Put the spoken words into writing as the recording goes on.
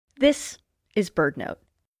This is BirdNote.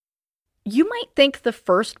 You might think the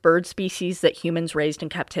first bird species that humans raised in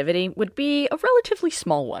captivity would be a relatively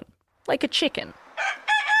small one, like a chicken.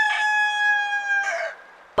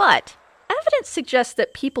 But evidence suggests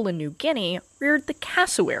that people in New Guinea reared the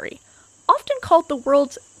cassowary, often called the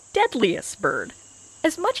world's deadliest bird,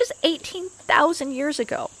 as much as 18,000 years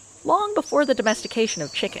ago, long before the domestication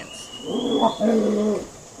of chickens.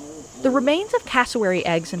 The remains of cassowary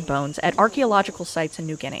eggs and bones at archaeological sites in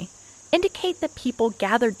New Guinea indicate that people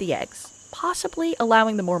gathered the eggs, possibly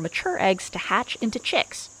allowing the more mature eggs to hatch into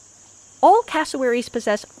chicks. All cassowaries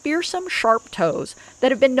possess fearsome, sharp toes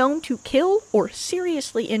that have been known to kill or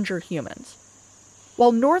seriously injure humans.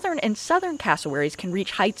 While northern and southern cassowaries can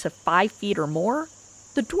reach heights of 5 feet or more,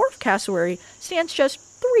 the dwarf cassowary stands just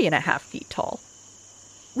 3.5 feet tall.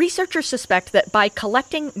 Researchers suspect that by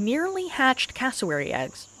collecting nearly hatched cassowary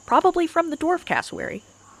eggs, probably from the dwarf cassowary,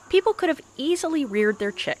 people could have easily reared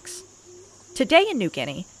their chicks. Today in New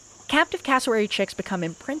Guinea, captive cassowary chicks become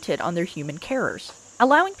imprinted on their human carers,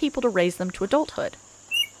 allowing people to raise them to adulthood.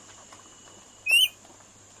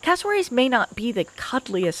 Cassowaries may not be the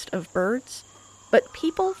cuddliest of birds, but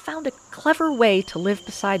people found a clever way to live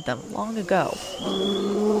beside them long ago.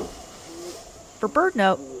 For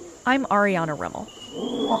BirdNote, I'm Ariana Rimmel.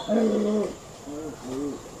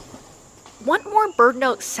 Want more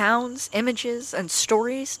BirdNote sounds, images, and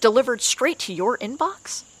stories delivered straight to your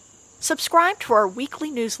inbox? Subscribe to our weekly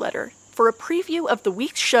newsletter for a preview of the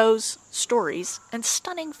week's shows, stories, and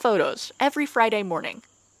stunning photos every Friday morning.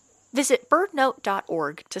 Visit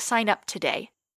birdnote.org to sign up today.